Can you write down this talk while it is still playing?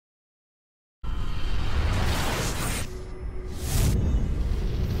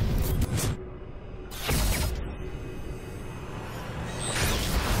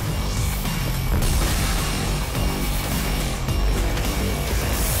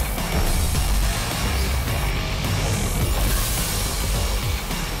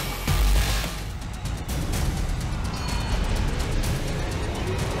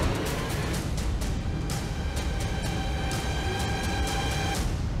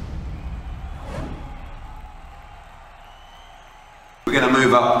We're going to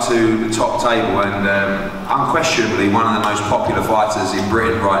move up to the top table, and unquestionably one of the most popular fighters in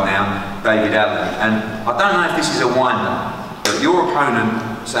Britain right now, David Allen. And I don't know if this is a wind-up, but your opponent,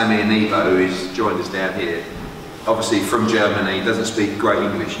 Samir Nebo, who has joined us down here, obviously from Germany, doesn't speak great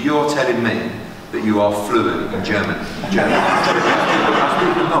English. You're telling me that you are fluent in German? I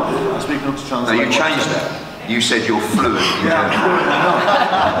speak not to translate. No, you changed that. You said you're fluent in German.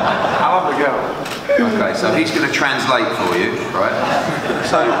 I'll have a go. Okay, so he's going to translate for you, right?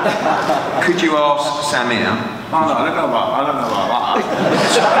 So, could you ask Samir? Oh, no, I don't know about that.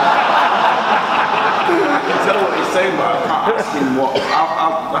 I can tell what he's saying, but I can't ask him what.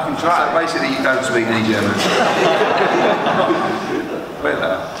 I can try. So basically, you don't speak any German. Wait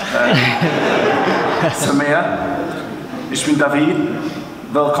there. Samir, ich bin David.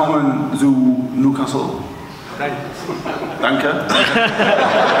 Willkommen zu Newcastle. Danke.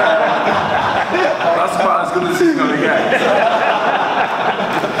 That's about as good as it's going to get.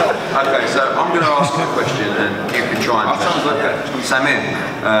 Okay, so I'm going to ask you a question and you can try and Samir,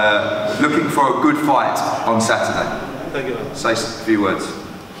 looking for a good fight on Saturday. Thank you. Say a few words.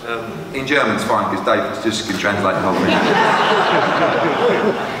 In German's fine, because Dave just can translate the whole thing.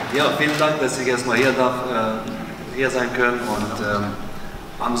 Ja, vielen Dank, dass ich erstmal hier sein können, und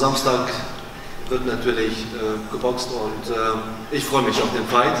am Samstag wird natürlich geboxt, und ich freue mich auf den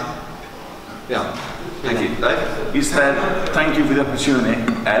Fight. Ja. Thank you. Dave? He said, thank you for the opportunity,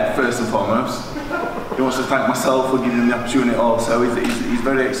 Ed, first and foremost. He wants to thank myself for giving him the opportunity also. He's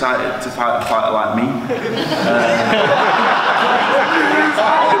very excited to fight a fighter like me.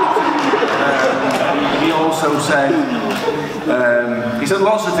 He also said, he said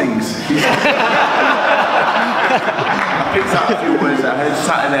lots of things. I picked out a few words that I heard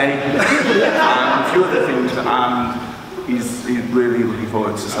Saturday, and a few other things, and he's really looking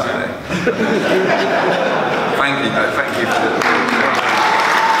forward to Saturday. Thank you, Dave. Thank you for the...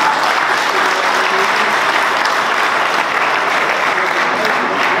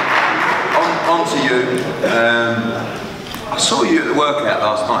 On to you. I saw you at the workout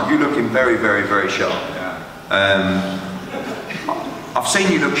last night. You're looking very, very, very sharp. Yeah. I've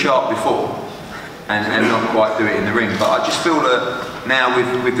seen you look sharp before and not quite do it in the ring, but I just feel that now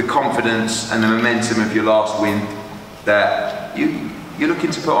with the confidence and the momentum of your last win, that you're looking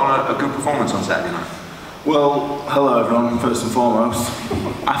to put on a good performance on Saturday night. Well, hello everyone, first and foremost.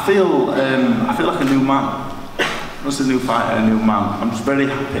 I feel like a new man. Just a new fighter, a new man. I'm just very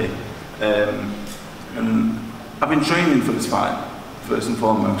happy. And I've been training for this fight, first and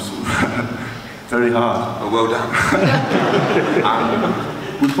foremost. Very hard. Oh, well done.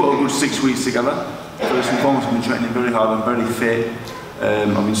 And we put a good 6 weeks together. First and foremost, I've been training very hard, I'm very fit.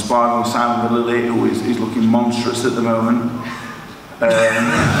 I've been sparring with Simon Vallely, who is looking monstrous at the moment. I've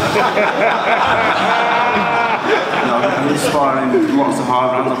been sparring lots of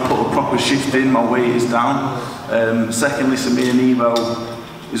hard rounds, I've put a proper shift in, my weight is down. Secondly, Samir Nebo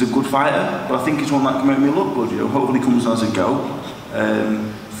is a good fighter, but I think he's one that can make me look good, you know. Hopefully comes as a go.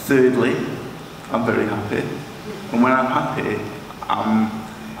 Thirdly, I'm very happy. And when I'm happy,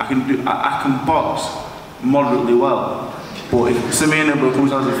 I can box moderately well. But if Samir Nebo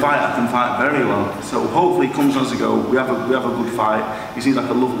comes as a fighter, I can fight very well. So hopefully he comes as a go. We have a good fight. He seems like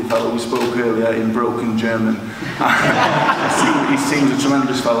a lovely fellow. We spoke earlier in broken German. He seems a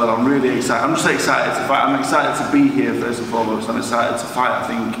tremendous fellow, and I'm really excited. I'm just excited to fight. I'm excited to be here first and foremost. I'm excited to fight.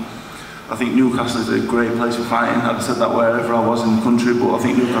 I think Newcastle is a great place for fighting. I've said that wherever I was in the country, but I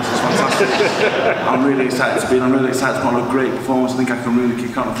think Newcastle is fantastic. I'm really excited to be, and I'm really excited to put on a great performance. I think I can really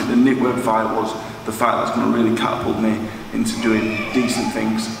kick on. I think the Nick Webb fight was the fight that's going to really catapult me into doing decent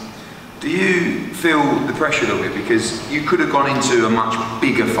things. Do you feel the pressure of it? Because you could have gone into a much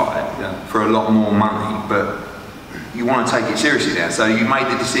bigger fight for a lot more money, but you want to take it seriously now. So you made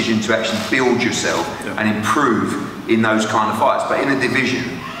the decision to actually build yourself and improve in those kind of fights. But in a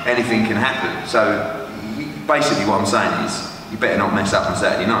division, anything can happen. So basically what I'm saying is, you better not mess up on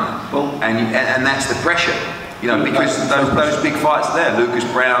Saturday night. Well, and that's the pressure. You know, because those big fights are there, Lucas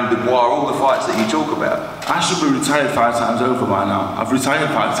Brown, Dubois, all the fights that you talk about. I should be retired 5 times over by now. I've retired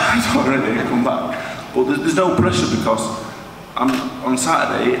 5 times already and come back. But there's no pressure, because on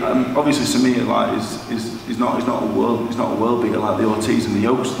Saturday, obviously Samir is not a world beater like the Ortiz and the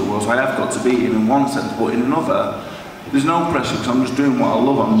Yokes of the world. So I have got to beat him in one sense, but in another, there's no pressure, because I'm just doing what I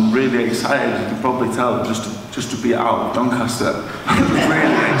love. I'm really excited, you can probably tell, just to be out of Doncaster.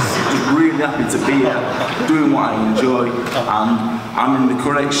 I'm really happy to be here, doing what I enjoy, and I'm in the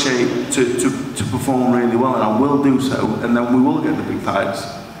correct shape to perform really well, and I will do so, and then we will get the big fights.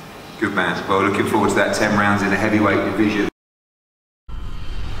 Good man. Well, looking forward to that 10 rounds in the heavyweight division.